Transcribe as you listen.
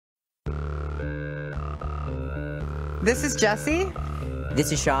This is Jesse.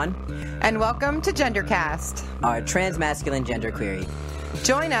 This is Sean. And welcome to Gendercast, our transmasculine gender query.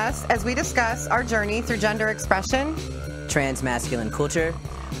 Join us as we discuss our journey through gender expression, transmasculine culture,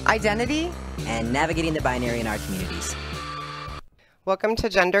 identity, and navigating the binary in our communities. Welcome to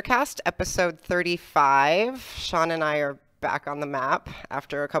Gendercast, episode 35. Sean and I are back on the map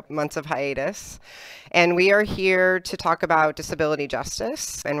after a couple months of hiatus. And we are here to talk about disability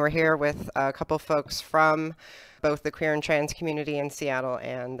justice. And we're here with a couple folks from both the queer and trans community in Seattle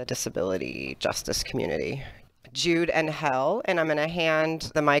and the disability justice community. Jude and Hel, and I'm going to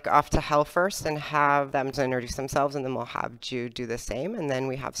hand the mic off to Hel first and have them to introduce themselves, and then we'll have Jude do the same, and then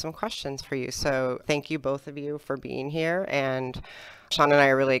we have some questions for you. So thank you, both of you, for being here, and Sean and I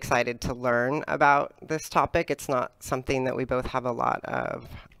are really excited to learn about this topic. It's not something that we both have a lot of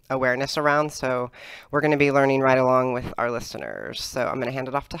awareness around, so we're going to be learning right along with our listeners. So I'm going to hand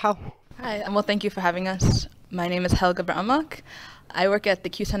it off to Hel. Hi, and well, thank you for having us. My name is Hel Gebreamlak. I work at the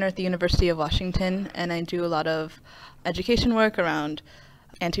Q Center at the University of Washington, and I do a lot of education work around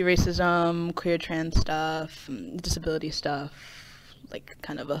anti-racism, queer trans stuff, disability stuff, like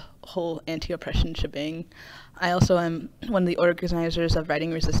kind of a whole anti-oppression shebang. I also am one of the organizers of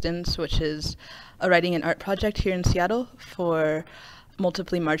Writing Resistance, which is a writing and art project here in Seattle for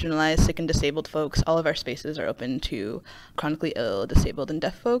multiply marginalized, sick and disabled folks. All of our spaces are open to chronically ill, disabled, and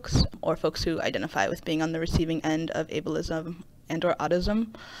deaf folks, or folks who identify with being on the receiving end of ableism and or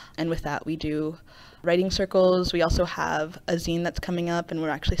audism. And with that, we do writing circles. We also have a zine that's coming up, and we're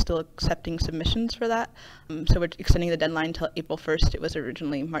actually still accepting submissions for that. So we're extending the deadline till April 1st. It was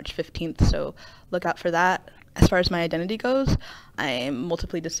originally March 15th, so look out for that. As far as my identity goes, I'm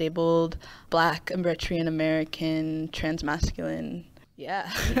multiply disabled, Black, Eritrean American, transmasculine.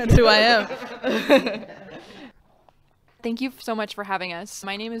 Yeah, that's who I am. Thank you so much for having us.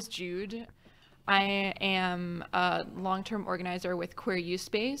 My name is Jude. I am a long-term organizer with Queer Youth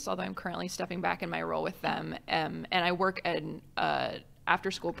Space, although I'm currently stepping back in my role with them. And I work at an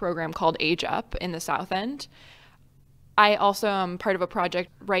after-school program called Age Up in the South End. I also am part of a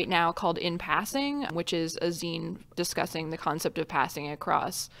project right now called In Passing, which is a zine discussing the concept of passing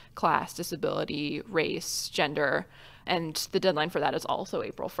across class, disability, race, gender. And the deadline for that is also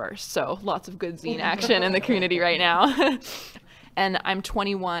April 1st. So lots of good zine action in the community right now. And I'm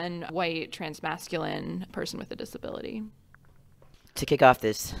 21, white, transmasculine person with a disability. To kick off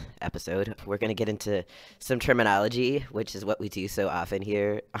this episode, we're going to get into some terminology, which is what we do so often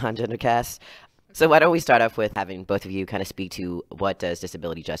here on Gendercast. So why don't we start off with having both of you kind of speak to what does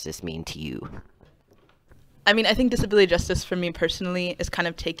disability justice mean to you? I mean, I think disability justice for me personally is kind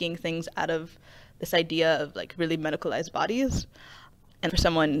of taking things out of this idea of like really medicalized bodies. And for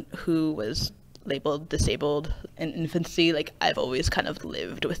someone who was labeled disabled in infancy, like I've always kind of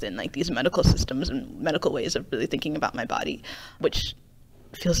lived within like these medical systems and medical ways of really thinking about my body, which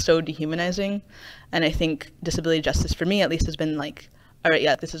feels so dehumanizing. And I think disability justice for me at least has been like, all right,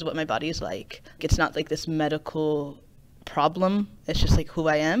 yeah, this is what my body is like. It's not like this medical problem. It's just like who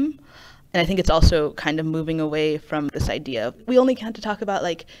I am. And I think it's also kind of moving away from this idea of we only have to talk about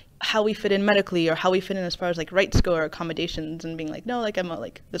like how we fit in medically or how we fit in as far as like rights go or accommodations, and being like, no, like I'm a,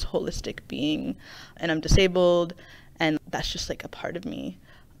 like this holistic being and I'm disabled and that's just like a part of me.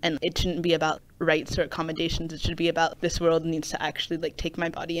 And it shouldn't be about rights or accommodations. It should be about this world needs to actually like take my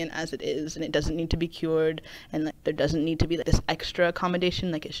body in as it is, and it doesn't need to be cured, and like there doesn't need to be like this extra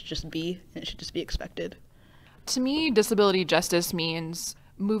accommodation. Like it should just be, and it should just be expected. To me, disability justice means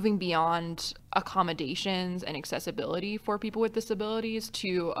moving beyond accommodations and accessibility for people with disabilities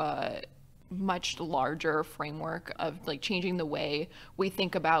to a much larger framework of like changing the way we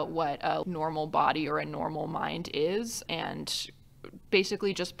think about what a normal body or a normal mind is, and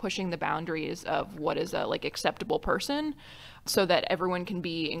basically just pushing the boundaries of what is a like acceptable person so that everyone can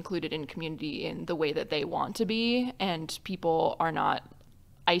be included in community in the way that they want to be, and people are not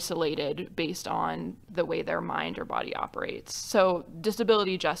isolated based on the way their mind or body operates. So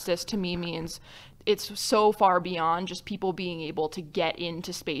disability justice to me means it's so far beyond just people being able to get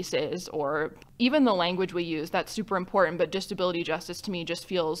into spaces or even the language we use. That's super important, but disability justice to me just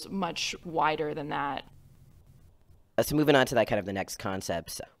feels much wider than that. So moving on to that kind of the next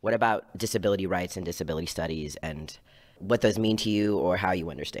concepts, what about disability rights and disability studies and what those mean to you or how you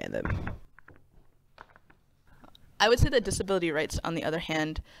understand them? I would say that disability rights, on the other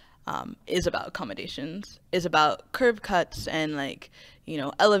hand, is about accommodations, is about curb cuts and like, you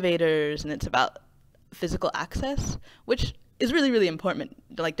know, elevators, and it's about physical access, which is really, really important.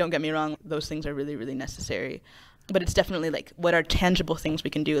 Like, don't get me wrong, those things are really, really necessary. But it's definitely like, what are tangible things we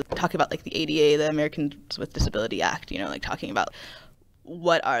can do? Talking about like the ADA, the Americans with Disability Act, you know, like talking about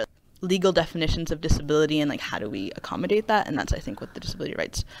what are legal definitions of disability and like how do we accommodate that. And that's, I think, what the disability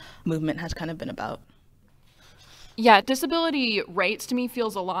rights movement has kind of been about. Yeah, disability rights to me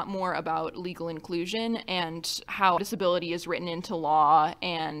feels a lot more about legal inclusion and how disability is written into law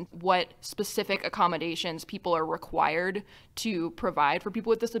and what specific accommodations people are required to provide for people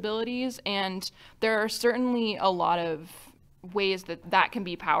with disabilities. And there are certainly a lot of ways that that can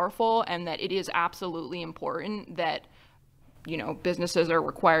be powerful, and that it is absolutely important that, you know, businesses are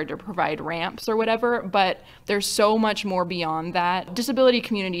required to provide ramps or whatever, but there's so much more beyond that. Disability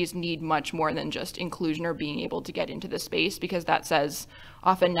communities need much more than just inclusion or being able to get into the space, because that says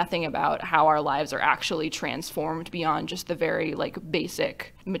often nothing about how our lives are actually transformed beyond just the very like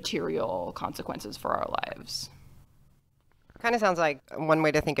basic material consequences for our lives. Kind of sounds like one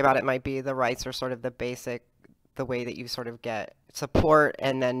way to think about it might be the rights are sort of the way that you sort of get support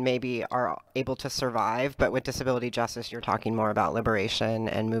and then maybe are able to survive. But with disability justice, you're talking more about liberation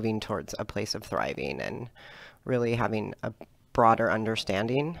and moving towards a place of thriving and really having a broader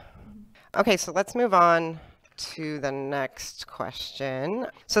understanding. Okay, so let's move on to the next question.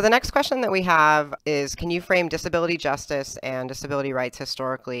 So the next question that we have is, can you frame disability justice and disability rights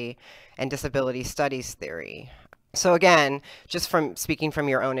historically and disability studies theory? So again, just from speaking from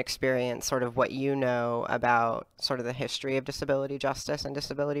your own experience, sort of what you know about sort of the history of disability justice and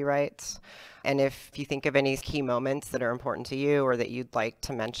disability rights, and if you think of any key moments that are important to you or that you'd like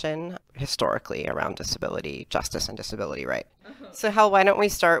to mention historically around disability justice and disability right. So Hel, why don't we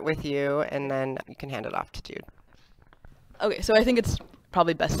start with you, and then you can hand it off to Jude. Okay, so I think it's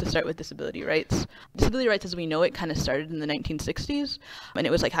probably best to start with disability rights. Disability rights as we know it kind of started in the 1960s, and it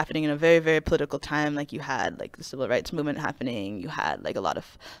was like happening in a very, very political time. Like you had like the civil rights movement happening, you had like a lot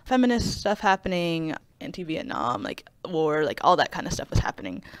of feminist stuff happening, anti-Vietnam, like war, like all that kind of stuff was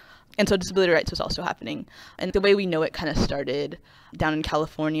happening. And so disability rights was also happening. And the way we know it kind of started down in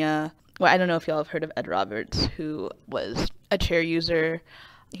California. Well, I don't know if y'all have heard of Ed Roberts, who was a chair user.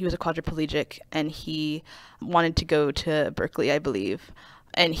 He was a quadriplegic, and he wanted to go to Berkeley, I believe.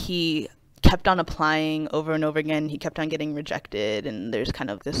 And he kept on applying over and over again. He kept on getting rejected. And there's kind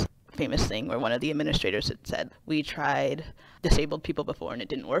of this famous thing where one of the administrators had said, "We tried disabled people before and it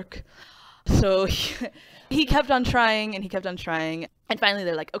didn't work." So he kept on trying and he kept on trying. And finally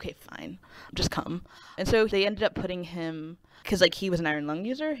they're like, "Okay, fine, just come." And so they ended up putting him, because like he was an iron lung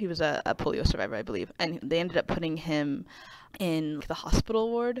user. He was a polio survivor, I believe. And they ended up putting him in the hospital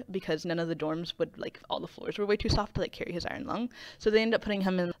ward because none of the dorms would, like, all the floors were way too soft to like carry his iron lung. So they ended up putting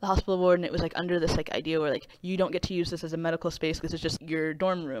him in the hospital ward, and it was like under this like idea where like you don't get to use this as a medical space because it's just your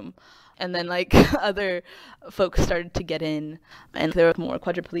dorm room. And then like other folks started to get in, and there were more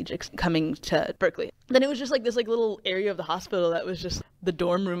quadriplegics coming to Berkeley. Then it was just like this like little area of the hospital that was just the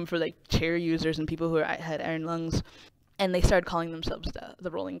dorm room for like chair users and people who had iron lungs. And they started calling themselves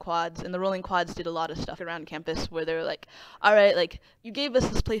the Rolling Quads. And the Rolling Quads did a lot of stuff around campus where they were like, all right, like, you gave us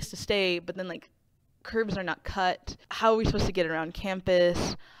this place to stay, but then, like, curbs are not cut. How are we supposed to get around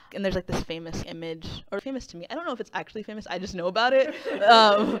campus? And there's, like, this famous image, or famous to me, I don't know if it's actually famous, I just know about it,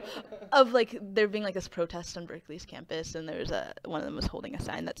 of, like, there being, like, this protest on Berkeley's campus, and there's one of them was holding a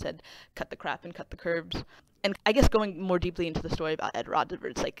sign that said, "Cut the crap and cut the curbs." And I guess going more deeply into the story about Ed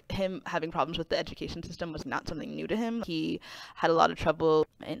Roberts, like him having problems with the education system was not something new to him. He had a lot of trouble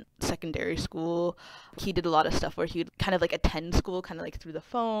in secondary school. He did a lot of stuff where he'd kind of like attend school kind of like through the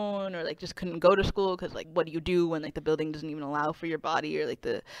phone, or like just couldn't go to school because like what do you do when like the building doesn't even allow for your body or like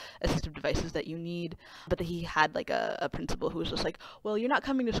the assistive devices that you need. But he had like a principal who was just like, well, you're not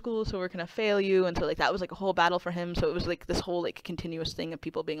coming to school, so we're gonna fail you. And so like that was like a whole battle for him. So it was like this whole like continuous thing of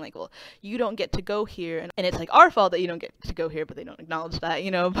people being like, well, you don't get to go here, and it's like our fault that you don't get to go here, but they don't acknowledge that, you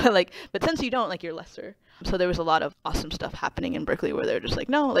know. But since you don't, like, you're lesser. So there was a lot of awesome stuff happening in Berkeley where they're just like,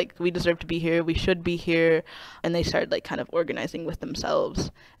 no, like, we deserve to be here, we should be here. And they started like kind of organizing with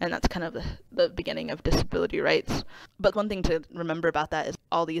themselves, and that's kind of the beginning of disability rights. But one thing to remember about that is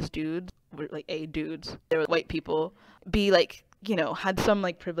all these dudes were like dudes. They were white people, like, you know, had some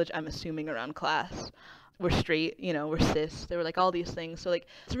like privilege, I'm assuming, around class. We're straight, you know, we're cis. They were like all these things. So like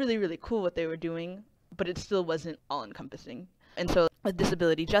it's really, really cool what they were doing, but it still wasn't all-encompassing. And so with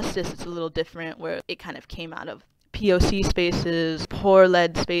disability justice, it's a little different, where it kind of came out of POC spaces,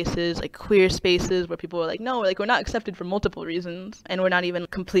 poor-led spaces, like queer spaces, where people were like, no, like we're not accepted for multiple reasons, and we're not even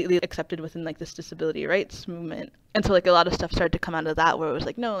completely accepted within like this disability rights movement. And so like a lot of stuff started to come out of that, where it was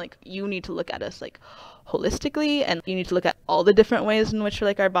like, no, like you need to look at us like holistically, and you need to look at all the different ways in which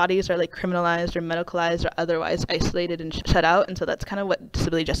like our bodies are like criminalized or medicalized or otherwise isolated and shut out. And so that's kind of what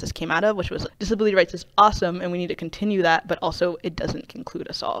disability justice came out of, which was disability rights is awesome and we need to continue that, but also it doesn't include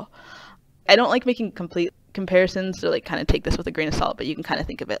us all. I don't like making complete comparisons, so like kind of take this with a grain of salt, but you can kind of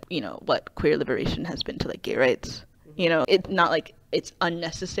think of it, what queer liberation has been to like gay rights. It's not like it's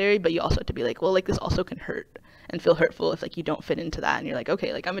unnecessary, but you also have to be like, well, like this also can hurt and feel hurtful if like you don't fit into that, and you're like,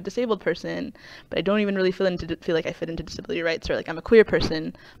 okay, like I'm a disabled person, but I don't even really feel like I fit into disability rights, or like I'm a queer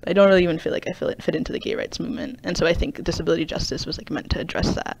person, but I don't really even feel like I fit into the gay rights movement. And so I think disability justice was like meant to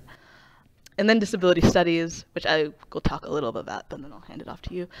address that. And then disability studies, which I will talk a little bit about, but then I'll hand it off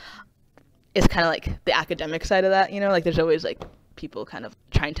to you, is kind of like the academic side of that. Like there's always like people kind of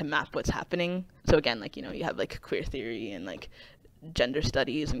trying to map what's happening. So again, like, you have like queer theory and like gender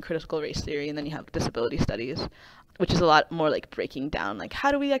studies and critical race theory, and then you have disability studies, which is a lot more like breaking down like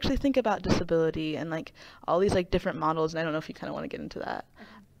how do we actually think about disability and like all these like different models. And I don't know if you kind of want to get into that.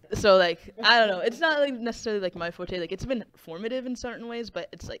 So like, I don't know, it's not like necessarily like my forte. Like it's been formative in certain ways, but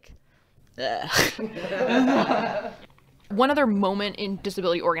it's like One other moment in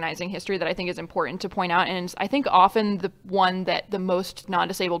disability organizing history that I think is important to point out, and I think often the one that the most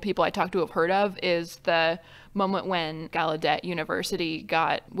non-disabled people I talk to have heard of, is the moment when Gallaudet University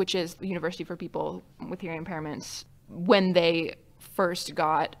which is the university for people with hearing impairments, when they first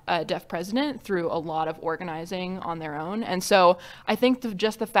got a deaf president through a lot of organizing on their own. And so I think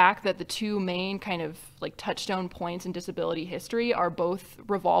just the fact that the two main kind of like touchstone points in disability history are both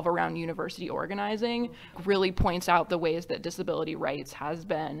revolve around university organizing really points out the ways that disability rights has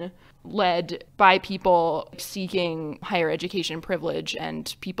been led by people seeking higher education privilege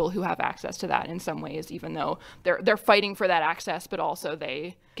and people who have access to that in some ways, even though they're fighting for that access, but also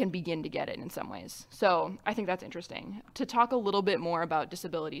they can begin to get it in some ways. So I think that's interesting. To talk a little bit more about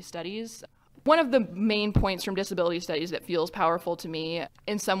disability studies, one of the main points from disability studies that feels powerful to me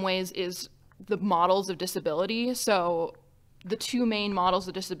in some ways is the models of disability. So the two main models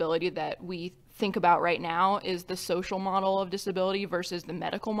of disability that we think about right now is the social model of disability versus the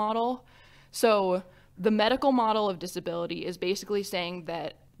medical model. So the medical model of disability is basically saying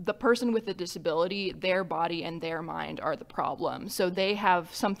that the person with the disability, their body and their mind are the problem. So they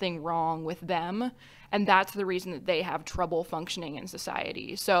have something wrong with them, and that's the reason that they have trouble functioning in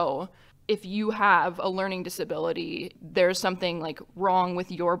society. So if you have a learning disability, there's something like wrong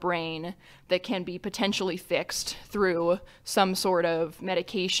with your brain that can be potentially fixed through some sort of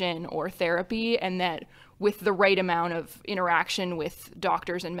medication or therapy, and that with the right amount of interaction with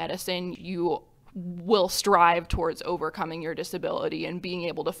doctors and medicine, you will strive towards overcoming your disability and being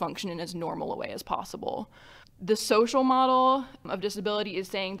able to function in as normal a way as possible. The social model of disability is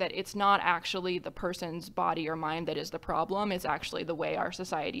saying that it's not actually the person's body or mind that is the problem, it's actually the way our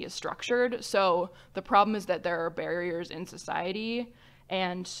society is structured. So the problem is that there are barriers in society,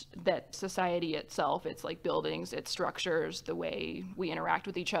 and that society itself, its like buildings, its structures, the way we interact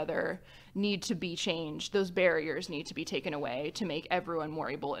with each other need to be changed. Those barriers need to be taken away to make everyone more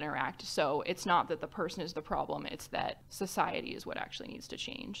able to interact. So it's not that the person is the problem, it's that society is what actually needs to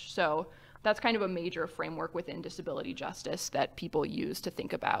change. So that's kind of a major framework within disability justice that people use to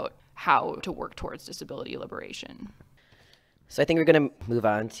think about how to work towards disability liberation. So I think we're going to move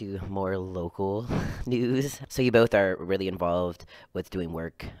on to more local news. So you both are really involved with doing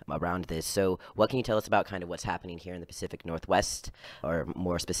work around this. So what can you tell us about kind of what's happening here in the Pacific Northwest, or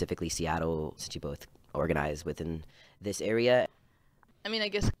more specifically Seattle, since you both organize within this area? I mean, I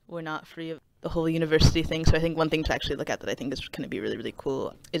guess we're not free of the whole university thing, so I think one thing to actually look at that I think is going to be really, really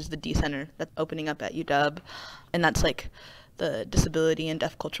cool is the D Center that's opening up at UW, and that's like the disability and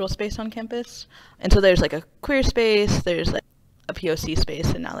deaf cultural space on campus. And so there's like a queer space, there's like a POC space,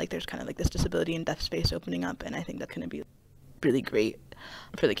 and now like there's kind of like this disability and deaf space opening up, and I think that's going to be really great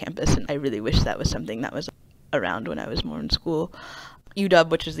for the campus, and I really wish that was something that was around when I was more in school. UW,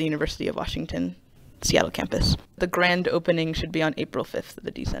 which is the University of Washington, Seattle campus. The grand opening should be on April 5th at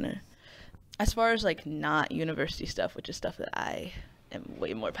the D Center. As far as like not university stuff, which is stuff that I am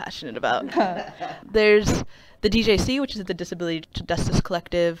way more passionate about, there's the DJC, which is the Disability Justice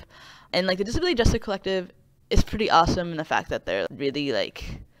Collective, and like the Disability Justice Collective is pretty awesome in the fact that they're really like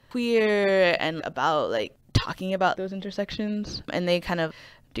queer and about like talking about those intersections, and they kind of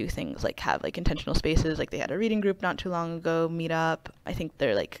do things like have like intentional spaces, like they had a reading group not too long ago, meet up. I think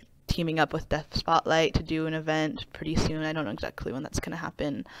they're like teaming up with Deaf Spotlight to do an event pretty soon. I don't know exactly when that's going to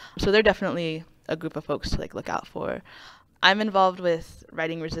happen. So they're definitely a group of folks to like look out for. I'm involved with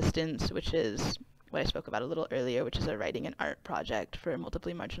Writing Resistance, which is what I spoke about a little earlier, which is a writing and art project for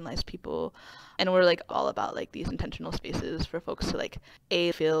multiply marginalized people. And we're like all about like these intentional spaces for folks to like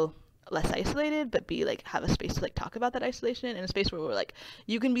A, feel less isolated, but B, like have a space to like talk about that isolation, in a space where we're like,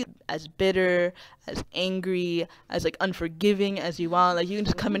 you can be as bitter, as angry, as like unforgiving as you want. Like you can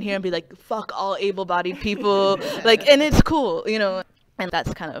just come in here and be like, fuck all able-bodied people, like, and it's cool, you know. And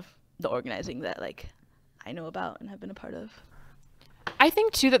that's kind of the organizing that like I know about and have been a part of. I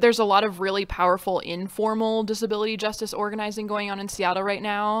think, too, that there's a lot of really powerful informal disability justice organizing going on in Seattle right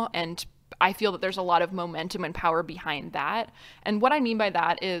now, and I feel that there's a lot of momentum and power behind that. And what I mean by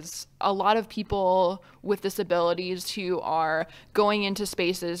that is a lot of people with disabilities who are going into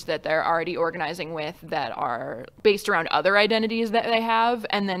spaces that they're already organizing with that are based around other identities that they have,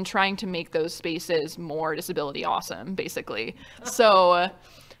 and then trying to make those spaces more disability awesome, basically. So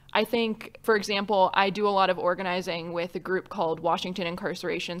I think, for example, I do a lot of organizing with a group called Washington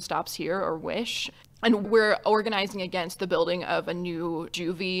Incarceration Stops Here, or WISH. And we're organizing against the building of a new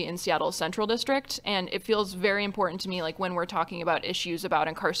juvie in Seattle's Central District. And it feels very important to me, like when we're talking about issues about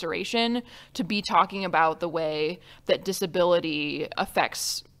incarceration, to be talking about the way that disability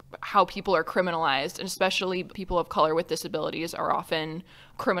affects how people are criminalized, and especially people of color with disabilities are often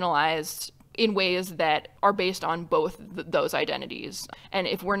criminalized in ways that are based on both those identities. And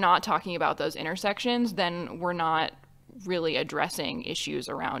if we're not talking about those intersections, then we're not really addressing issues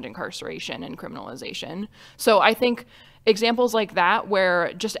around incarceration and criminalization. So I think examples like that,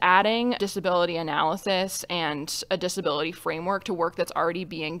 where just adding disability analysis and a disability framework to work that's already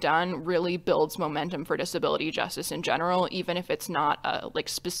being done, really builds momentum for disability justice in general, even if it's not a like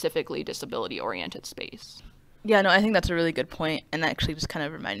specifically disability oriented space. Yeah, no, I think that's a really good point, and that actually just kind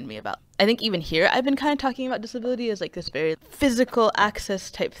of reminded me about, I think even here, I've been kind of talking about disability as like this very physical access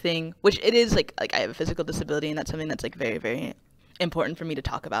type thing, which it is like I have a physical disability, and that's something that's like very, very important for me to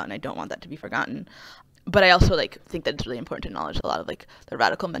talk about, and I don't want that to be forgotten. But I also like think that it's really important to acknowledge a lot of like the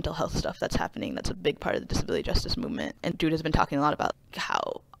radical mental health stuff that's happening. That's a big part of the disability justice movement. And Jude has been talking a lot about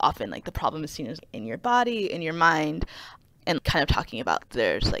how often like the problem is seen as in your body, in your mind, and kind of talking about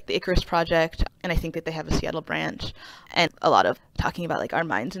there's like the Icarus Project, and I think that they have a Seattle branch, and a lot of talking about like our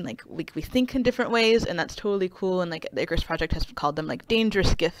minds and like we think in different ways, and that's totally cool. And like the Icarus Project has called them like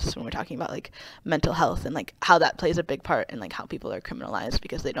dangerous gifts when we're talking about like mental health, and like how that plays a big part in like how people are criminalized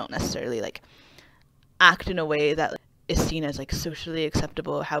because they don't necessarily like act in a way that is seen as like socially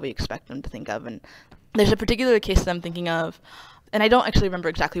acceptable, how we expect them to think of. And there's a particular case that I'm thinking of, and I don't actually remember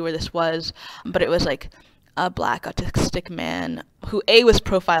exactly where this was, but it was like a Black autistic man who was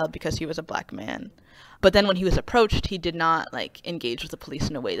profiled because he was a Black man, but then when he was approached, he did not like engage with the police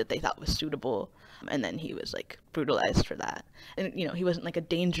in a way that they thought was suitable, and then he was like brutalized for that. And you know, he wasn't like a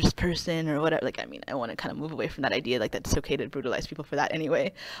dangerous person or whatever. Like, I mean, I want to kind of move away from that idea like that it's okay to brutalize people for that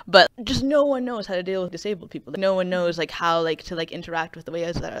anyway, but just no one knows how to deal with disabled people. No one knows like how like to like interact with the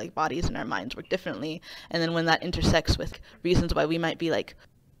ways that our like bodies and our minds work differently, and then when that intersects with reasons why we might be like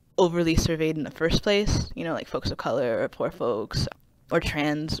overly surveyed in the first place, you know, like folks of color or poor folks or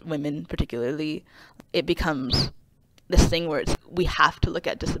trans women particularly, it becomes this thing where we have to look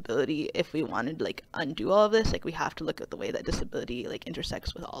at disability if we wanted to like undo all of this. Like we have to look at the way that disability like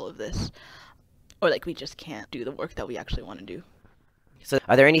intersects with all of this, or like we just can't do the work that we actually want to do. So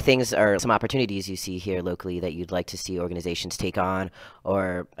are there any things or some opportunities you see here locally that you'd like to see organizations take on,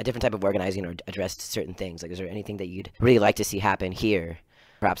 or a different type of organizing, or address certain things? Like, is there anything that you'd really like to see happen here,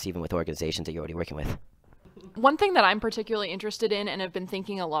 perhaps even with organizations that you're already working with? One thing that I'm particularly interested in and have been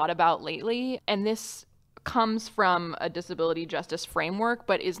thinking a lot about lately, and this comes from a disability justice framework,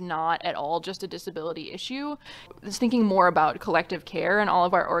 but is not at all just a disability issue, is thinking more about collective care and all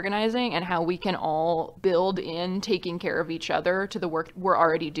of our organizing and how we can all build in taking care of each other to the work we're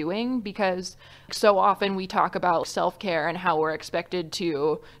already doing. Because so often we talk about self-care and how we're expected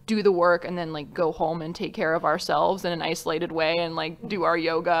to do the work and then like go home and take care of ourselves in an isolated way and like do our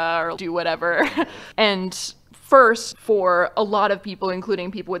yoga or do whatever. And first, for a lot of people, including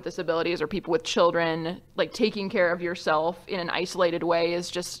people with disabilities or people with children, like taking care of yourself in an isolated way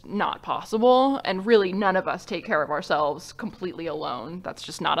is just not possible. And really, none of us take care of ourselves completely alone. That's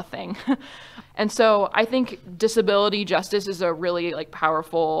just not a thing. And so I think disability justice is a really like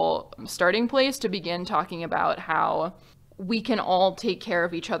powerful starting place to begin talking about how we can all take care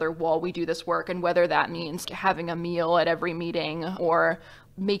of each other while we do this work, and whether that means having a meal at every meeting, or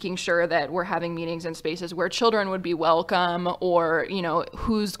making sure that we're having meetings in spaces where children would be welcome, or, you know,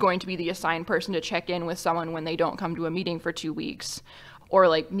 who's going to be the assigned person to check in with someone when they don't come to a meeting for 2 weeks, or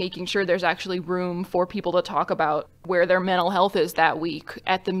like making sure there's actually room for people to talk about where their mental health is that week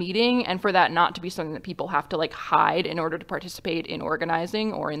at the meeting, and for that not to be something that people have to like hide in order to participate in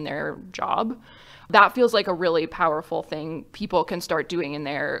organizing or in their job. That feels like a really powerful thing people can start doing in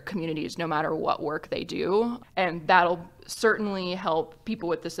their communities, no matter what work they do. And that'll certainly help people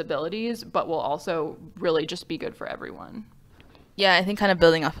with disabilities, but will also really just be good for everyone. Yeah, I think kind of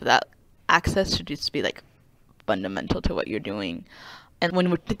building off of that, access should just be like fundamental to what you're doing. And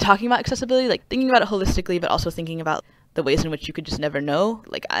when we're talking about accessibility, like thinking about it holistically, but also thinking about the ways in which you could just never know.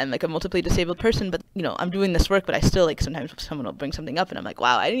 Like, I'm like a multiply disabled person, but you know, I'm doing this work, but I still like sometimes someone will bring something up and I'm like,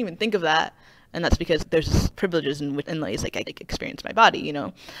 wow, I didn't even think of that. And that's because there's privileges in ways like I experience my body, you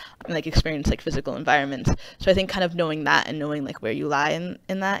know, and like experience like physical environments. So I think kind of knowing that and knowing like where you lie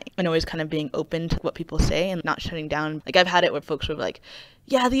in that, and always kind of being open to what people say and not shutting down. Like, I've had it where folks were like,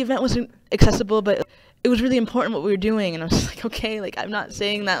 yeah, the event wasn't accessible, but it was really important what we were doing. And I was just like, okay, like, I'm not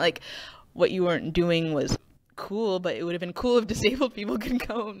saying that like what you weren't doing was cool, but it would have been cool if disabled people could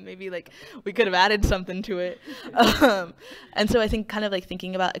go, and maybe like we could have added something to it. And so I think kind of like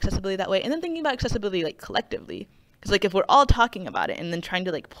thinking about accessibility that way, and then thinking about accessibility like collectively, because like if we're all talking about it and then trying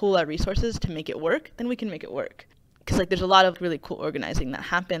to like pool our resources to make it work, then we can make it work. Because like there's a lot of really cool organizing that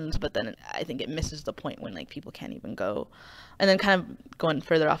happens, but then I think it misses the point when like people can't even go. And then kind of going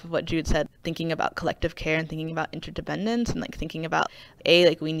further off of what Jude said, thinking about collective care and thinking about interdependence and like thinking about A,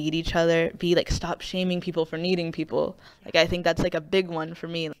 like we need each other, B, like stop shaming people for needing people. Like, I think that's like a big one for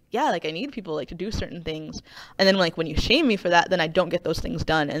me. Yeah, like I need people like to do certain things. And then like when you shame me for that, then I don't get those things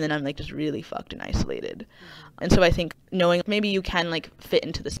done. And then I'm like just really fucked and isolated. And so I think knowing maybe you can like fit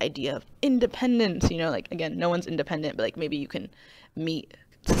into this idea of independence, you know, like again, no one's independent, but like maybe you can meet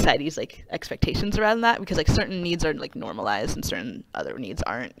society's like expectations around that, because like certain needs are like normalized and certain other needs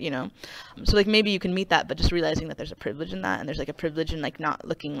aren't, you know. So like maybe you can meet that, but just realizing that there's a privilege in that, and there's like a privilege in like not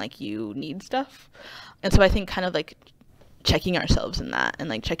looking like you need stuff. And so I think kind of like checking ourselves in that, and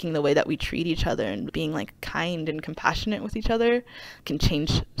like checking the way that we treat each other and being like kind and compassionate with each other can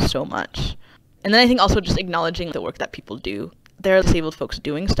change so much. And then I think also just acknowledging the work that people do. There are disabled folks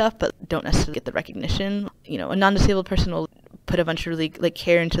doing stuff, but don't necessarily get the recognition. You know, a non-disabled person will put a bunch of really like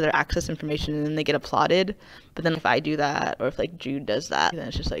care into their access information, and then they get applauded. But then if I do that, or if like Jude does that, then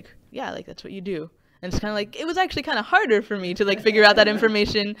it's just like, yeah, like that's what you do. And it's kind of like, it was actually kind of harder for me to like figure out that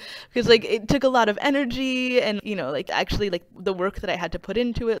information, because like it took a lot of energy, and you know, like actually like the work that I had to put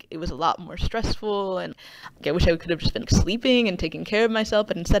into it, it was a lot more stressful, and like, I wish I could have just been like, sleeping and taking care of myself,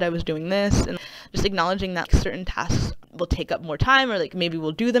 but instead I was doing this. And just acknowledging that certain tasks will take up more time, or like maybe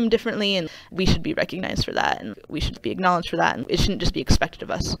we'll do them differently, and we should be recognized for that, and we should be acknowledged for that, and it shouldn't just be expected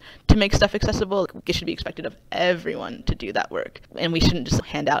of us to make stuff accessible. It should be expected of everyone to do that work, and we shouldn't just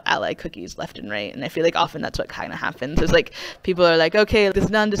hand out ally cookies left and right. And I feel like often that's what kind of happens, is like people are like, okay, this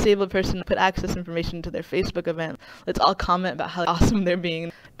non-disabled person put access information to their Facebook event, let's all comment about how awesome they're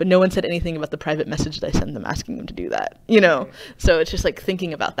being, but no one said anything about the private message that I sent them asking them to do that, you know. So it's just like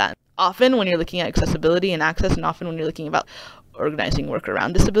thinking about that. Often when you're looking at accessibility and access, and often when you're looking about organizing work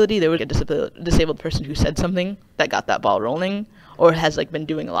around disability, there was a disabled person who said something that got that ball rolling, or has like been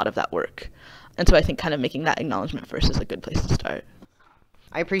doing a lot of that work. And so I think kind of making that acknowledgement first is a good place to start.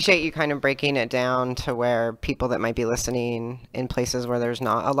 I appreciate you kind of breaking it down to where people that might be listening in places where there's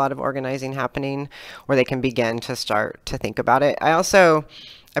not a lot of organizing happening, where they can begin to start to think about it. I also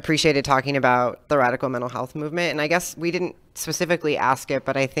appreciated talking about the radical mental health movement, and I guess we didn't specifically ask it,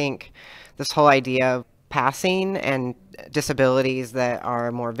 but I think this whole idea of passing and disabilities that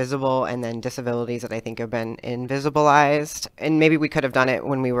are more visible, and then disabilities that I think have been invisibilized. And maybe we could have done it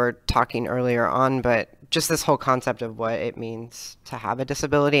when we were talking earlier on, but just this whole concept of what it means to have a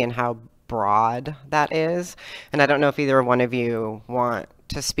disability and how broad that is. And I don't know if either one of you want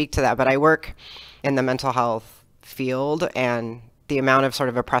to speak to that, but I work in the mental health field, and the amount of sort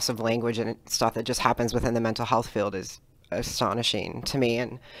of oppressive language and stuff that just happens within the mental health field is astonishing to me,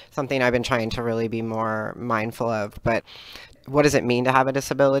 and something I've been trying to really be more mindful of. But what does it mean to have a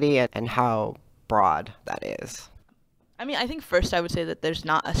disability, and how broad that is? I mean, I think first I would say that there's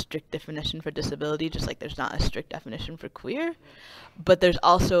not a strict definition for disability, just like there's not a strict definition for queer, but there's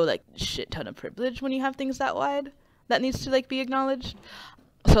also like shit ton of privilege when you have things that wide that needs to like be acknowledged.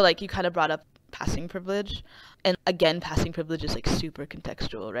 So like you kind of brought up passing privilege, and again, passing privilege is like super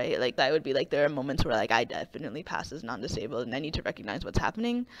contextual, right? Like that would be like there are moments where like I definitely pass as non-disabled and I need to recognize what's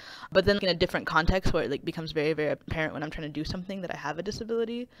happening, but then in a different context where it like becomes very, very apparent when I'm trying to do something that I have a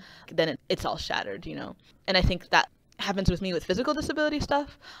disability, then it's all shattered, you know. And I think that happens with me with physical disability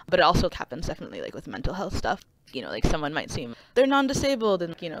stuff, but it also happens definitely like with mental health stuff. You know, like someone might seem they're non-disabled,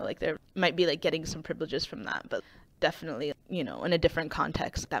 and you know, like there might be like getting some privileges from that, but definitely, you know, in a different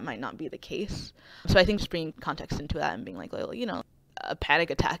context that might not be the case. So I think just bringing context into that and being like, well, you know, a panic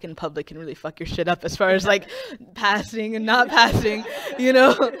attack in public can really fuck your shit up as far as like passing and not passing, you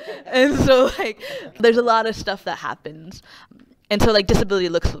know. And so like there's a lot of stuff that happens. And so like disability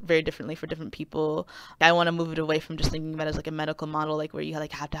looks very differently for different people. I want to move it away from just thinking about it as like a medical model, like where you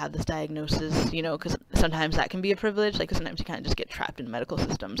like have to have this diagnosis, you know, because sometimes that can be a privilege. Like sometimes you kind of just get trapped in medical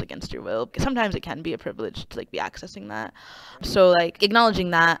systems against your will. Sometimes it can be a privilege to like be accessing that. So like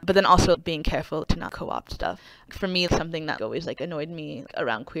acknowledging that, but then also being careful to not co-opt stuff. For me, something that always like annoyed me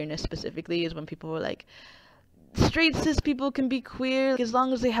around queerness specifically is when people were like, straight cis people can be queer as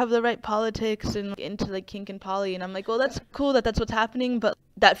long as they have the right politics and into like kink and poly, and I'm like, well, that's cool that that's what's happening, but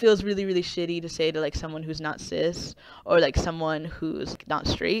that feels really, really shitty to say to like someone who's not cis or like someone who's not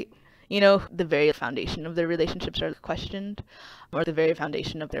straight. You know, the very foundation of their relationships are questioned, or the very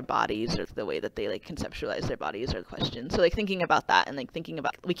foundation of their bodies or the way that they like conceptualize their bodies are questioned. So like thinking about that and like thinking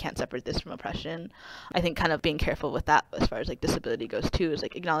about we can't separate this from oppression, I think kind of being careful with that as far as like disability goes too, is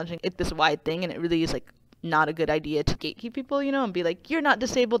like acknowledging it's this wide thing, and it really is like not a good idea to gatekeep people, you know, and be like, you're not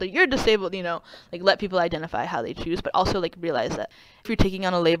disabled or you're disabled, you know, like let people identify how they choose, but also like realize that if you're taking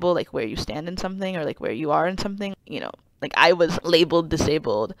on a label, like where you stand in something or like where you are in something, you know, like I was labeled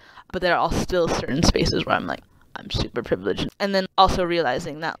disabled, but there are all still certain spaces where I'm like, I'm super privileged. And then also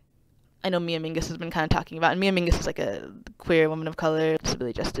realizing that I know Mia Mingus has been kind of talking about, and Mia Mingus is like a queer woman of color,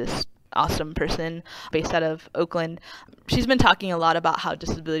 disability justice, awesome person based out of Oakland. She's been talking a lot about how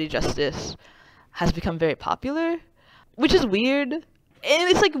disability justice has become very popular, which is weird. And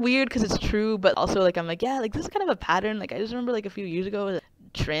it's like weird because it's true, but also like I'm like, yeah, like this is kind of a pattern. Like I just remember like a few years ago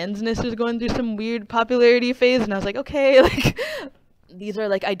transness was going through some weird popularity phase, and I was like, okay, like these are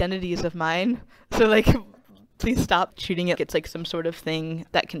like identities of mine, so like please stop treating it like it's like some sort of thing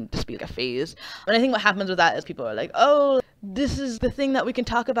that can just be like a phase. And I think what happens with that is people are like, oh, this is the thing that we can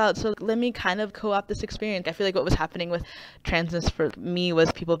talk about, so let me kind of co-opt this experience. I feel like what was happening with transness for me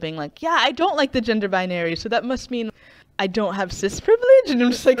was people being like, yeah, I don't like the gender binary, so that must mean I don't have cis privilege, and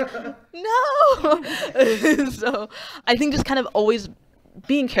I'm just like, no. So I think just kind of always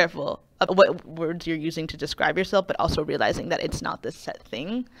being careful of what words you're using to describe yourself, but also realizing that it's not this set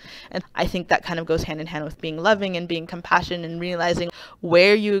thing. And I think that kind of goes hand in hand with being loving and being compassionate and realizing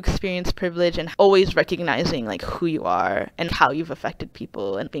where you experience privilege and always recognizing like who you are and how you've affected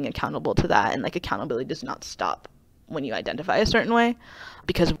people and being accountable to that. And like accountability does not stop when you identify a certain way,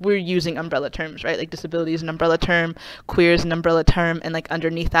 because we're using umbrella terms, right? Like disability is an umbrella term, queer is an umbrella term, and like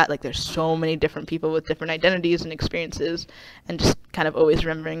underneath that, like there's so many different people with different identities and experiences, and just kind of always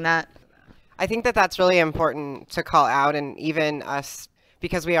remembering that. I think that that's really important to call out, and even us,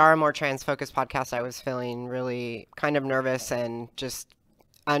 because we are a more trans-focused podcast, I was feeling really kind of nervous and just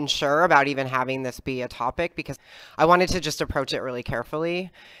unsure about even having this be a topic, because I wanted to just approach it really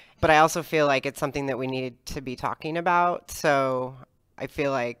carefully. But I also feel like it's something that we needed to be talking about. So I feel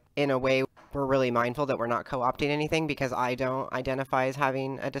like in a way we're really mindful that we're not co-opting anything, because I don't identify as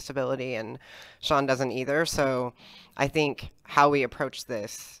having a disability and Sean doesn't either. So I think how we approach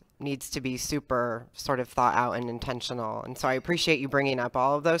this needs to be super sort of thought out and intentional. And so I appreciate you bringing up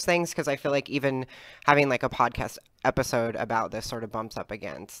all of those things, because I feel like even having like a podcast episode about this sort of bumps up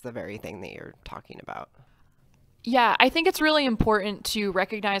against the very thing that you're talking about. Yeah, I think it's really important to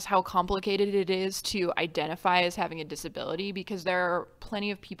recognize how complicated it is to identify as having a disability, because there are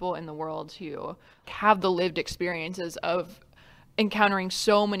plenty of people in the world who have the lived experiences of encountering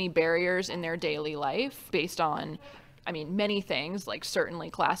so many barriers in their daily life based on, I mean, many things, like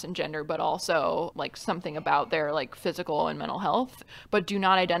certainly class and gender, but also like something about their like physical and mental health, but do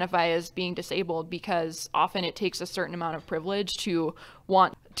not identify as being disabled, because often it takes a certain amount of privilege to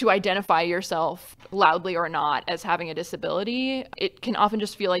want to identify yourself loudly or not as having a disability. It can often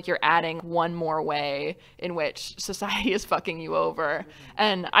just feel like you're adding one more way in which society is fucking you over.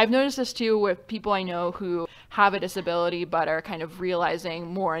 And I've noticed this too with people I know who have a disability but are kind of realizing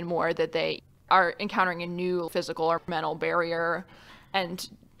more and more that they are encountering a new physical or mental barrier and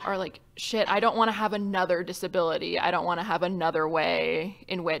are like, shit, I don't want to have another disability. I don't want to have another way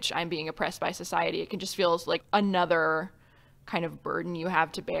in which I'm being oppressed by society. It can just feels like another kind of burden you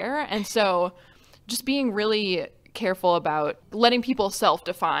have to bear. And so just being really careful about letting people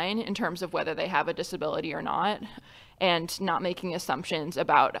self-define in terms of whether they have a disability or not, and not making assumptions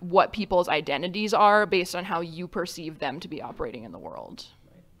about what people's identities are based on how you perceive them to be operating in the world.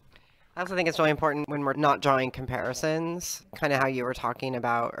 I also think it's really important when we're not drawing comparisons, kind of how you were talking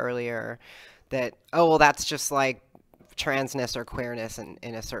about earlier, that, oh, well, that's just like transness or queerness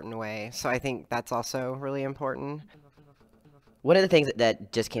in a certain way. So I think that's also really important. One of the things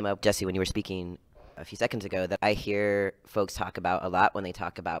that just came up, Jesse, when you were speaking a few seconds ago, that I hear folks talk about a lot when they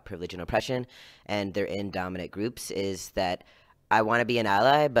talk about privilege and oppression and they're in dominant groups, is that I want to be an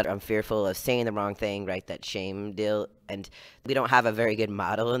ally, but I'm fearful of saying the wrong thing, right? That shame deal. And we don't have a very good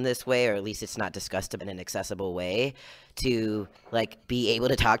model in this way, or at least it's not discussed in an accessible way to like be able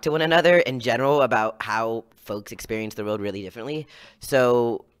to talk to one another in general about how folks experience the world really differently.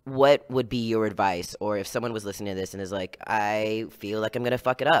 So what would be your advice? Or if someone was listening to this and is like, I feel like I'm going to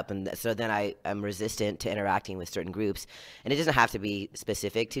fuck it up, and so then I'm resistant to interacting with certain groups. And it doesn't have to be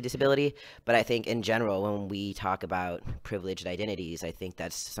specific to disability, but I think in general, when we talk about privileged identities, I think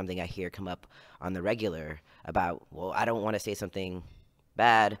that's something I hear come up on the regular about, well, I don't want to say something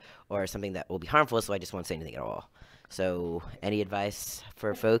bad or something that will be harmful, so I just won't say anything at all. So any advice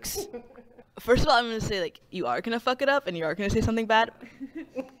for folks? First of all, I'm going to say, like, you are going to fuck it up and you are going to say something bad.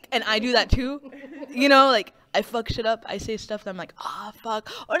 And I do that too. You know, like, I fuck shit up. I say stuff that I'm like, fuck.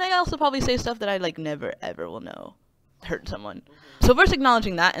 Or and I also probably say stuff that I, like, never, ever will know hurt someone. So first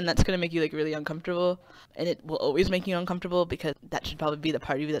acknowledging that, and that's going to make you, like, really uncomfortable. And it will always make you uncomfortable because that should probably be the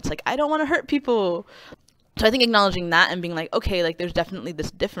part of you that's like, I don't want to hurt people. So I think acknowledging that and being like, okay, like, there's definitely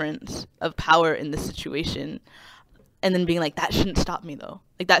this difference of power in this situation. And then being like, that shouldn't stop me, though.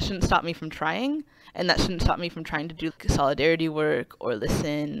 Like, that shouldn't stop me from trying. And that shouldn't stop me from trying to do solidarity work or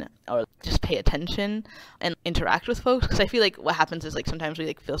listen or just pay attention and interact with folks. Because I feel like what happens is, like, sometimes we,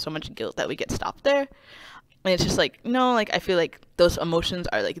 like, feel so much guilt that we get stopped there. And it's just like, no, like, I feel like those emotions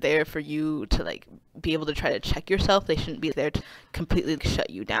are, like, there for you to, like, be able to try to check yourself. They shouldn't be there to completely shut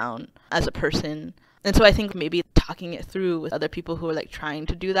you down as a person. And so I think maybe talking it through with other people who are like trying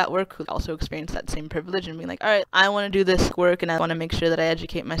to do that work, who also experience that same privilege, and being like, all right, I want to do this work and I want to make sure that I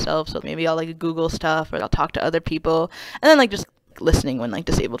educate myself. So maybe I'll like Google stuff or I'll talk to other people, and then like just listening when like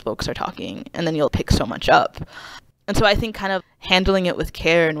disabled folks are talking, and then you'll pick so much up. And so I think kind of handling it with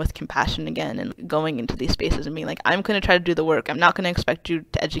care and with compassion again, and going into these spaces and being like, I'm going to try to do the work. I'm not going to expect you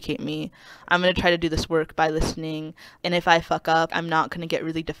to educate me. I'm going to try to do this work by listening. And if I fuck up, I'm not going to get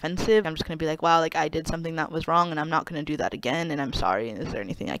really defensive. I'm just going to be like, wow, like I did something that was wrong and I'm not going to do that again. And I'm sorry. And is there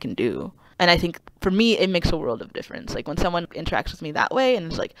anything I can do? And I think for me, it makes a world of difference. Like when someone interacts with me that way and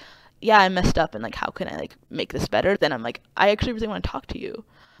is like, yeah, I messed up and like, how can I like make this better? Then I'm like, I actually really want to talk to you.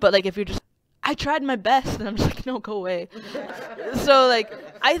 But like, if you're just, I tried my best, and I'm just like, no, go away. So like,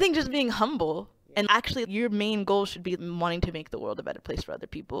 I think just being humble, and actually your main goal should be wanting to make the world a better place for other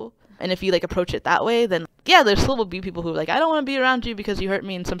people. And if you like approach it that way, then yeah, there still will be people who are like, I don't want to be around you because you hurt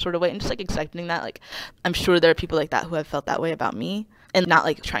me in some sort of way. And just like accepting that, like, I'm sure there are people like that who have felt that way about me. And not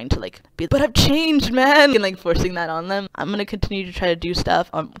like trying to like be, but I've changed, man, and like forcing that on them. I'm going to continue to try to do stuff.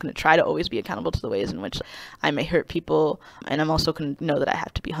 I'm going to try to always be accountable to the ways in which I may hurt people. And I'm also going to know that I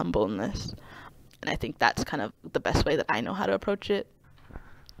have to be humble in this. And I think that's kind of the best way that I know how to approach it.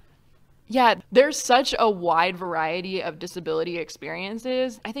 Yeah, there's such a wide variety of disability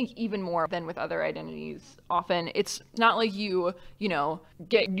experiences. I think even more than with other identities. Often it's not like you know,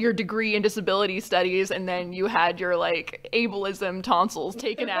 get your degree in disability studies and then you had your like ableism tonsils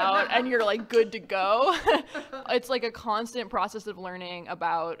taken out and you're like good to go. It's like a constant process of learning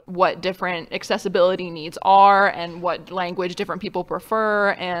about what different accessibility needs are and what language different people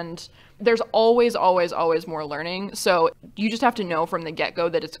prefer, and there's always more learning. So you just have to know from the get-go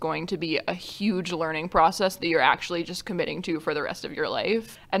that it's going to be a huge learning process that you're actually just committing to for the rest of your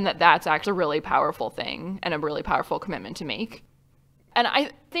life, and that's actually a really powerful thing and a really powerful commitment to make. And I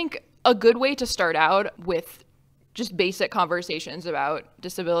think a good way to start out with just basic conversations about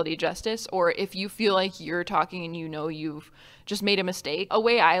disability justice, or if you feel like you're talking and you know you've just made a mistake, a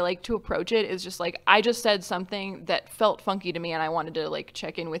way I like to approach it is just like, I just said something that felt funky to me and I wanted to like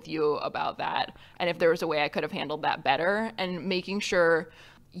check in with you about that, and if there was a way I could have handled that better, and making sure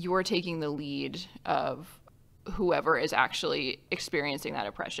you're taking the lead of whoever is actually experiencing that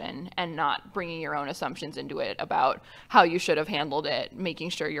oppression and not bringing your own assumptions into it about how you should have handled it, making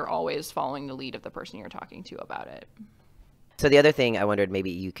sure you're always following the lead of the person you're talking to about it. So the other thing I wondered,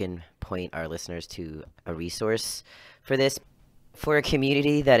 maybe you can point our listeners to a resource for this. For a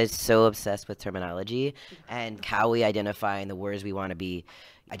community that is so obsessed with terminology and how we identify and the words we want to be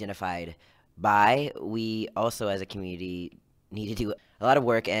identified by, we also as a community need to do a lot of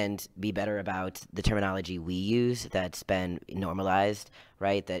work and be better about the terminology we use that's been normalized,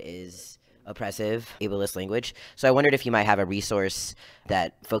 right, that is oppressive, ableist language. So I wondered if you might have a resource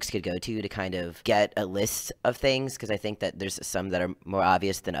that folks could go to kind of get a list of things, because I think that there's some that are more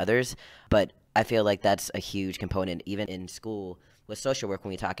obvious than others, but I feel like that's a huge component, even in school with social work,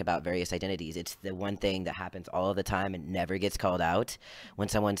 when we talk about various identities. It's the one thing that happens all of the time and never gets called out. When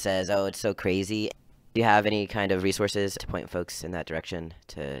someone says, oh, it's so crazy. Do you have any kind of resources to point folks in that direction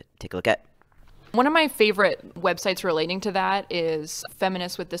to take a look at? One of my favorite websites relating to that is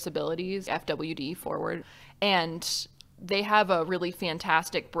Feminists with Disabilities, FWD forward. And they have a really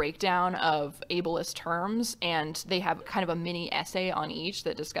fantastic breakdown of ableist terms, and they have kind of a mini essay on each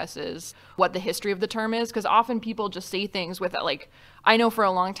that discusses what the history of the term is, because often people just say things without, like, I know for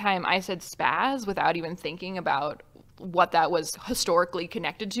a long time I said spaz without even thinking about what that was historically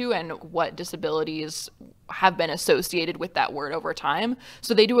connected to and what disabilities have been associated with that word over time.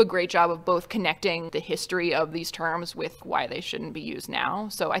 So they do a great job of both connecting the history of these terms with why they shouldn't be used now.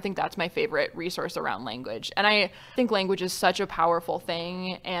 So I think that's my favorite resource around language. And I think language is such a powerful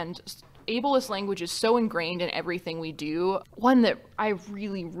thing, and ableist language is so ingrained in everything we do. One that I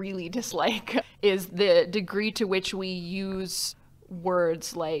really, really dislike is the degree to which we use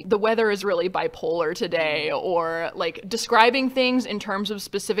words like the weather is really bipolar today, or like describing things in terms of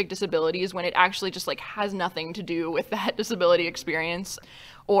specific disabilities when it actually just like has nothing to do with that disability experience.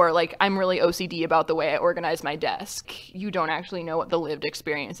 Or like, I'm really OCD about the way I organize my desk. You don't actually know what the lived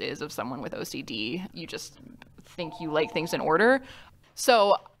experience is of someone with OCD. You just think you like things in order.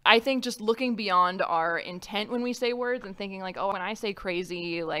 So I think just looking beyond our intent when we say words and thinking like, oh, when I say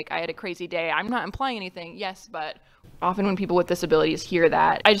crazy, like I had a crazy day, I'm not implying anything. Yes, but often when people with disabilities hear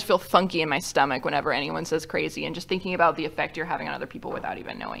that, I just feel funky in my stomach whenever anyone says crazy, and just thinking about the effect you're having on other people without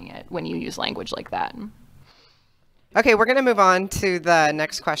even knowing it when you use language like that. Okay, we're going to move on to the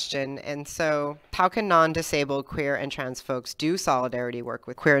next question. And so, how can non-disabled queer and trans folks do solidarity work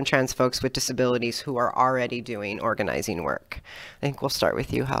with queer and trans folks with disabilities who are already doing organizing work? I think we'll start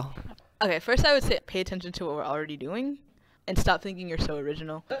with you, Hel. Okay, first I would say pay attention to what we're already doing and stop thinking you're so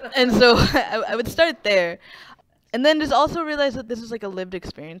original. And so I would start there. And then just also realize that this is like a lived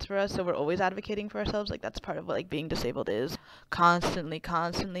experience for us, so we're always advocating for ourselves. Like that's part of what like being disabled is. Constantly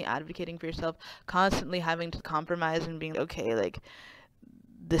advocating for yourself, constantly having to compromise and being okay, like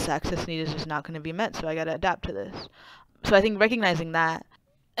this access need is just not going to be met, so I got to adapt to this. So I think recognizing that.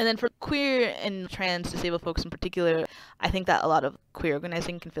 And then for queer and trans disabled folks in particular, I think that a lot of queer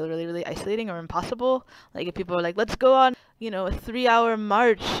organizing can feel really, really isolating or impossible. Like if people are like, let's go on, a 3-hour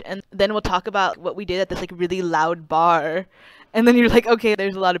march, and then we'll talk about what we did at this like really loud bar. And then you're like, okay,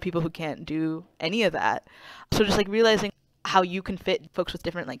 there's a lot of people who can't do any of that. So just like realizing how you can fit folks with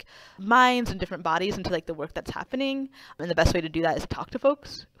different like minds and different bodies into like the work that's happening. And the best way to do that is talk to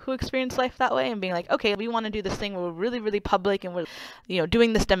folks who experience life that way and being like, okay, we want to do this thing where we're really, really public and we're,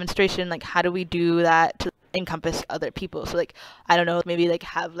 doing this demonstration. Like, how do we do that to encompass other people? So like, I don't know, maybe like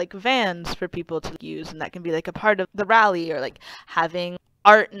have like vans for people to use, and that can be like a part of the rally, or like having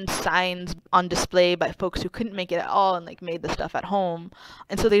art and signs on display by folks who couldn't make it at all and like made the stuff at home.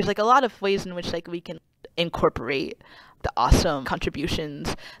 And so there's like a lot of ways in which like we can incorporate the awesome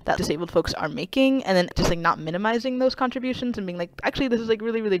contributions that disabled folks are making, and then just like not minimizing those contributions and being like, actually this is like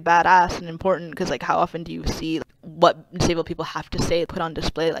really, really badass and important, because like how often do you see what disabled people have to say put on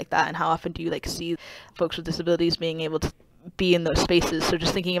display like that, and how often do you like see folks with disabilities being able to be in those spaces? So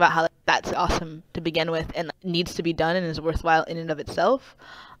just thinking about how like, that's awesome to begin with and needs to be done and is worthwhile in and of itself,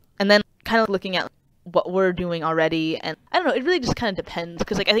 and then kind of looking at what we're doing already. And I don't know, it really just kind of depends,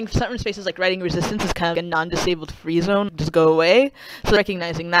 because like I think certain spaces like writing resistance is kind of a non-disabled free zone, just go away. So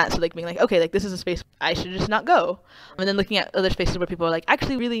recognizing that, so like being like, okay, like this is a space I should just not go. And then looking at other spaces where people are like,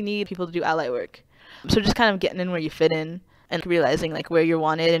 actually really need people to do ally work. So just kind of getting in where you fit in and realizing like where you're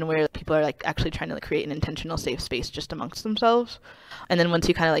wanted and where people are like actually trying to like create an intentional safe space just amongst themselves. And then once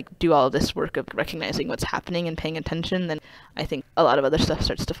you kind of like do all of this work of recognizing what's happening and paying attention, then I think a lot of other stuff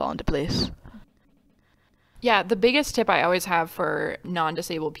starts to fall into place. Yeah, the biggest tip I always have for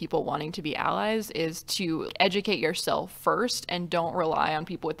non-disabled people wanting to be allies is to educate yourself first, and don't rely on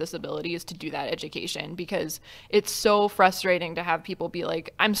people with disabilities to do that education, because it's so frustrating to have people be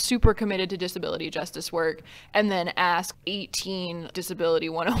like, I'm super committed to disability justice work, and then ask 18 disability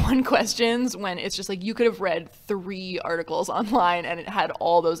 101 questions when it's just like you could have read 3 articles online and it had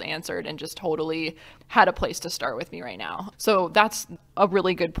all those answered and just totally had a place to start with me right now. So that's a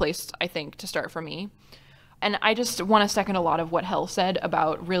really good place, I think, to start for me. And I just want to second a lot of what Hel said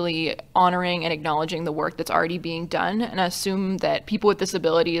about really honoring and acknowledging the work that's already being done, and assume that people with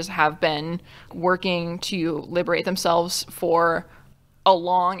disabilities have been working to liberate themselves for a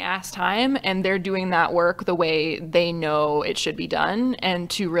long ass time, and they're doing that work the way they know it should be done, and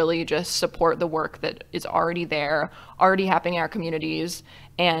to really just support the work that is already there, already happening in our communities,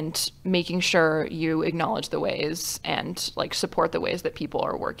 and making sure you acknowledge the ways and like support the ways that people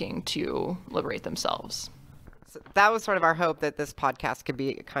are working to liberate themselves. So that was sort of our hope, that this podcast could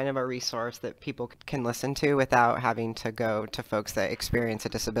be kind of a resource that people can listen to without having to go to folks that experience a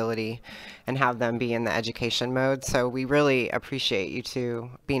disability and have them be in the education mode. So we really appreciate you two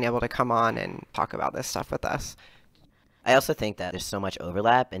being able to come on and talk about this stuff with us. I also think that there's so much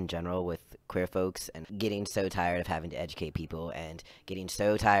overlap in general with queer folks and getting so tired of having to educate people and getting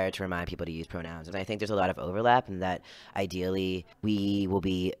so tired to remind people to use pronouns. And I think there's a lot of overlap, and that ideally we will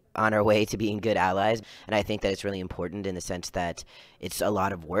be on our way to being good allies. And I think that it's really important in the sense that it's a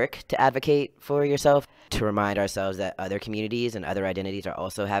lot of work to advocate for yourself, to remind ourselves that other communities and other identities are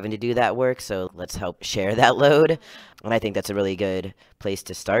also having to do that work. So let's help share that load. And I think that's a really good place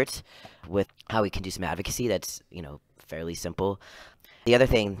to start with how we can do some advocacy that's, fairly simple. The other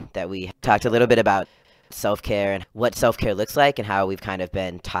thing that we talked a little bit about self-care and what self-care looks like and how we've kind of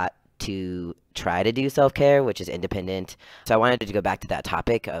been taught to try to do self-care, which is independent. So I wanted to go back to that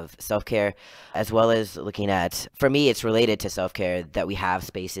topic of self-care, as well as looking at, for me, it's related to self-care that we have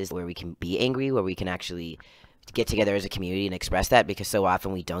spaces where we can be angry, where we can actually get together as a community and express that, because so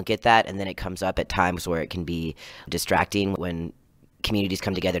often we don't get that, and then it comes up at times where it can be distracting when communities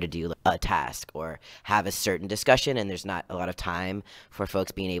come together to do a task or have a certain discussion, and there's not a lot of time for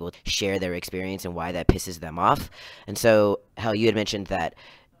folks being able to share their experience and why that pisses them off. And so, Hel, you had mentioned that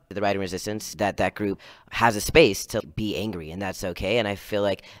the Writing Resistance, that group has a space to be angry, and that's okay. And I feel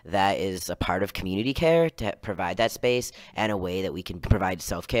like that is a part of community care, to provide that space and a way that we can provide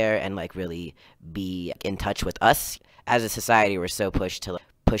self-care and really be in touch with us. As a society, we're so pushed to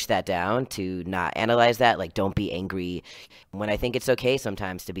push that down, to not analyze that, don't be angry, when I think it's okay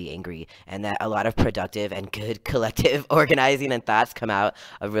sometimes to be angry, and that a lot of productive and good collective organizing and thoughts come out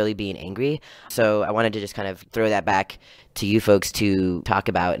of really being angry. So I wanted to just kind of throw that back to you folks to talk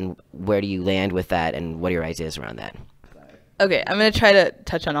about, and where do you land with that, and what are your ideas around that? Okay, I'm going to try to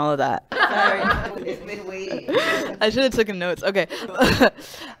touch on all of that. Sorry, it's been waiting. I should have taken notes. Okay.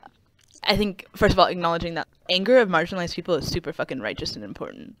 I think, first of all, acknowledging that anger of marginalized people is super fucking righteous and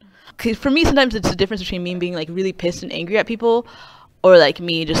important. Because for me, sometimes it's the difference between me being really pissed and angry at people, or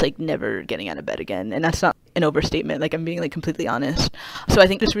me just never getting out of bed again. And that's not an overstatement. I'm being completely honest. So I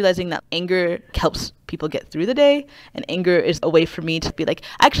think just realizing that anger helps people get through the day, and anger is a way for me to be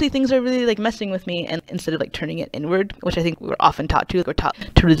actually things are really messing with me, and instead of turning it inward, which I think we're often taught to, we're taught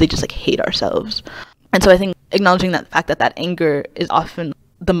to really just hate ourselves. And so I think acknowledging that fact that anger is often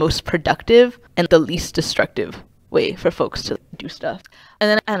the most productive and the least destructive way for folks to do stuff. And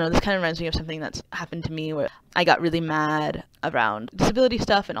then, I don't know, this kind of reminds me of something that's happened to me where I got really mad around disability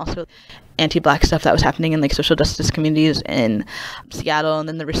stuff and also anti-Black stuff that was happening in social justice communities in Seattle. And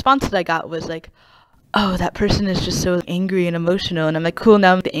then the response that I got was oh, that person is just so angry and emotional. And I'm cool,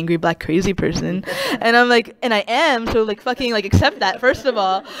 now I'm the angry Black crazy person. And I'm and I am, so fucking accept that, first of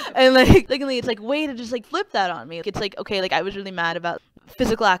all. And secondly, it's way to just flip that on me. It's okay, I was really mad about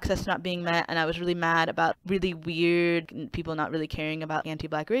physical access not being met, and I was really mad about really weird people not really caring about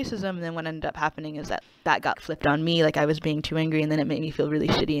anti-Black racism, and then what ended up happening is that got flipped on me, I was being too angry, and then it made me feel really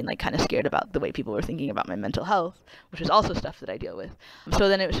shitty and kind of scared about the way people were thinking about my mental health, which is also stuff that I deal with. So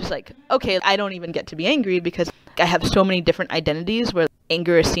then it was just okay, I don't even get to be angry because I have so many different identities where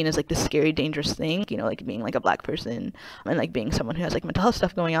anger is seen as this scary, dangerous thing, being a Black person and being someone who has mental health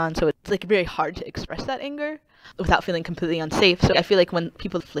stuff going on. So it's very hard to express that anger without feeling completely unsafe. So I feel when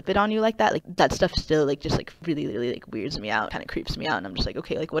people flip it on you that stuff still just really, really weirds me out, kind of creeps me out, and I'm just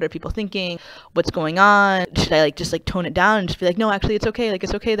okay, what are people thinking? What's going on? Should I just tone it down and just be no, actually it's okay,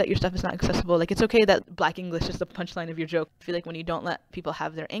 it's okay that your stuff is not accessible, it's okay that Black English is the punchline of your joke. I feel when you don't let people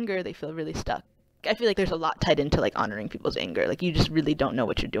have their anger, they feel really stuck. I feel there's a lot tied into honoring people's anger. You just really don't know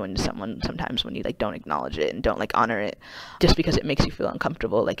what you're doing to someone sometimes when you don't acknowledge it and don't honor it, just because it makes you feel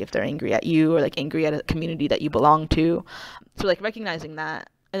uncomfortable, if they're angry at you or angry at a community that you belong to. So recognizing that,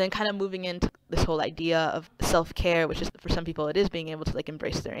 and then kind of moving into this whole idea of self-care, which is for some people it is being able to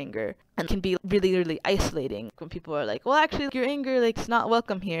embrace their anger, and can be really, really isolating when people are well, actually your anger it's not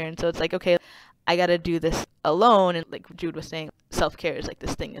welcome here. And so it's okay, I gotta do this alone. And Jude was saying, self-care is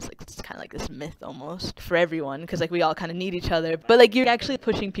this thing, is it's kind of this myth almost for everyone, because we all kind of need each other, but you're actually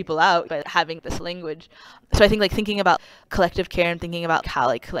pushing people out by having this language. So I think thinking about collective care and thinking about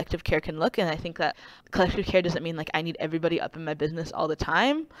how collective care can look, and I think that collective care doesn't mean I need everybody up in my business all the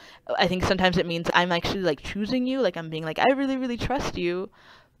time. I think sometimes it means I'm actually choosing you, I'm being I really, really trust you,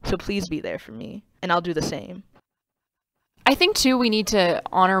 so please be there for me, and I'll do the same. I think too we need to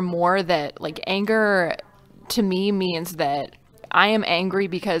honor more that anger to me means that I am angry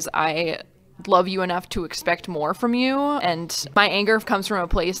because I love you enough to expect more from you. And my anger comes from a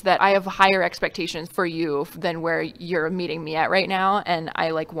place that I have higher expectations for you than where you're meeting me at right now. And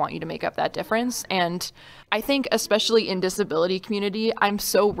I like want you to make up that difference. And I think especially in disability community, I'm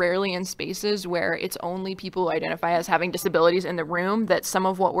so rarely in spaces where it's only people who identify as having disabilities in the room that some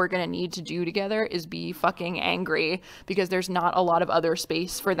of what we're going to need to do together is be fucking angry, because there's not a lot of other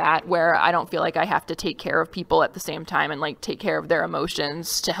space for that where I don't feel like I have to take care of people at the same time and like take care of their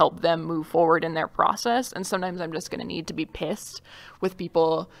emotions to help them move forward in their process. And sometimes I'm just going to need to be pissed with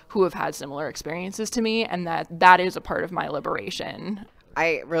people who have had similar experiences to me, and that is a part of my liberation.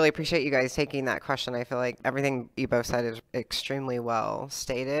 I really appreciate you guys taking that question. I feel like everything you both said is extremely well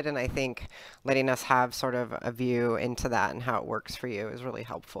stated, and I think letting us have sort of a view into that and how it works for you is really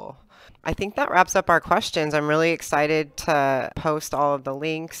helpful. I think that wraps up our questions. I'm really excited to post all of the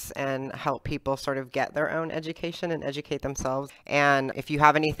links and help people sort of get their own education and educate themselves. And if you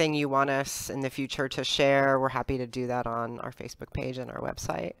have anything you want us in the future to share, we're happy to do that on our Facebook page and our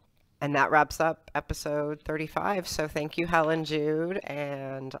website. And that wraps up episode 35. So thank you, Hel and Jude.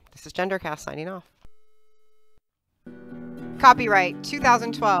 And this is Gendercast signing off. Copyright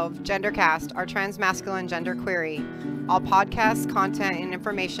 2012 Gendercast, our transmasculine gender query. All podcasts, content, and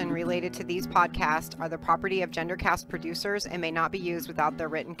information related to these podcasts are the property of Gendercast producers and may not be used without their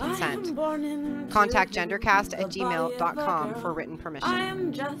written consent. Contact gendercast@gmail.com for written permission. I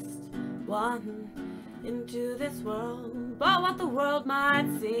am just one into this world, but what the world might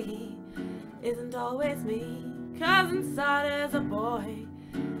see isn't always me, 'cause inside is a boy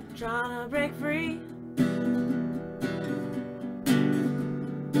trying to break free.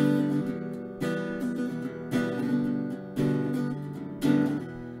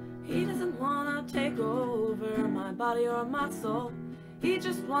 He doesn't wanna take over my body or my soul, he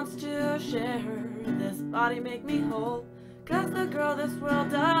just wants to share this body, make me whole. 'Cause the girl this world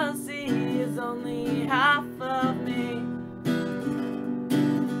does see is only half of me.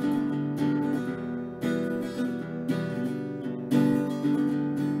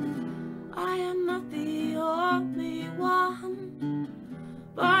 I am not the only one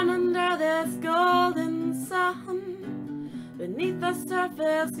born under this golden sun. Beneath the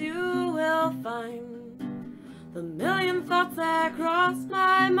surface you will find the million thoughts that cross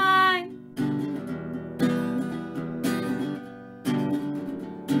my mind.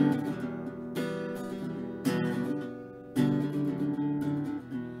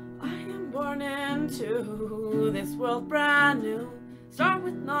 Into this world brand new. Start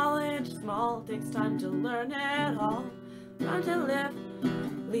with knowledge small, takes time to learn it all. Learn to live,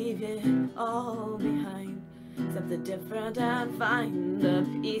 leave it all behind. Accept the different and find a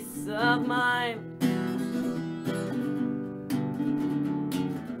peace of mind.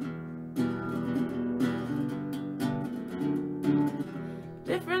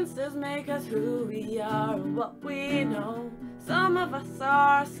 Differences make us who we are, what we know. Some of us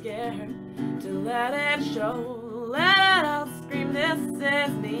are scared to let it show. Let it out, scream, this is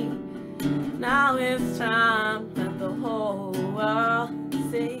me. Now it's time.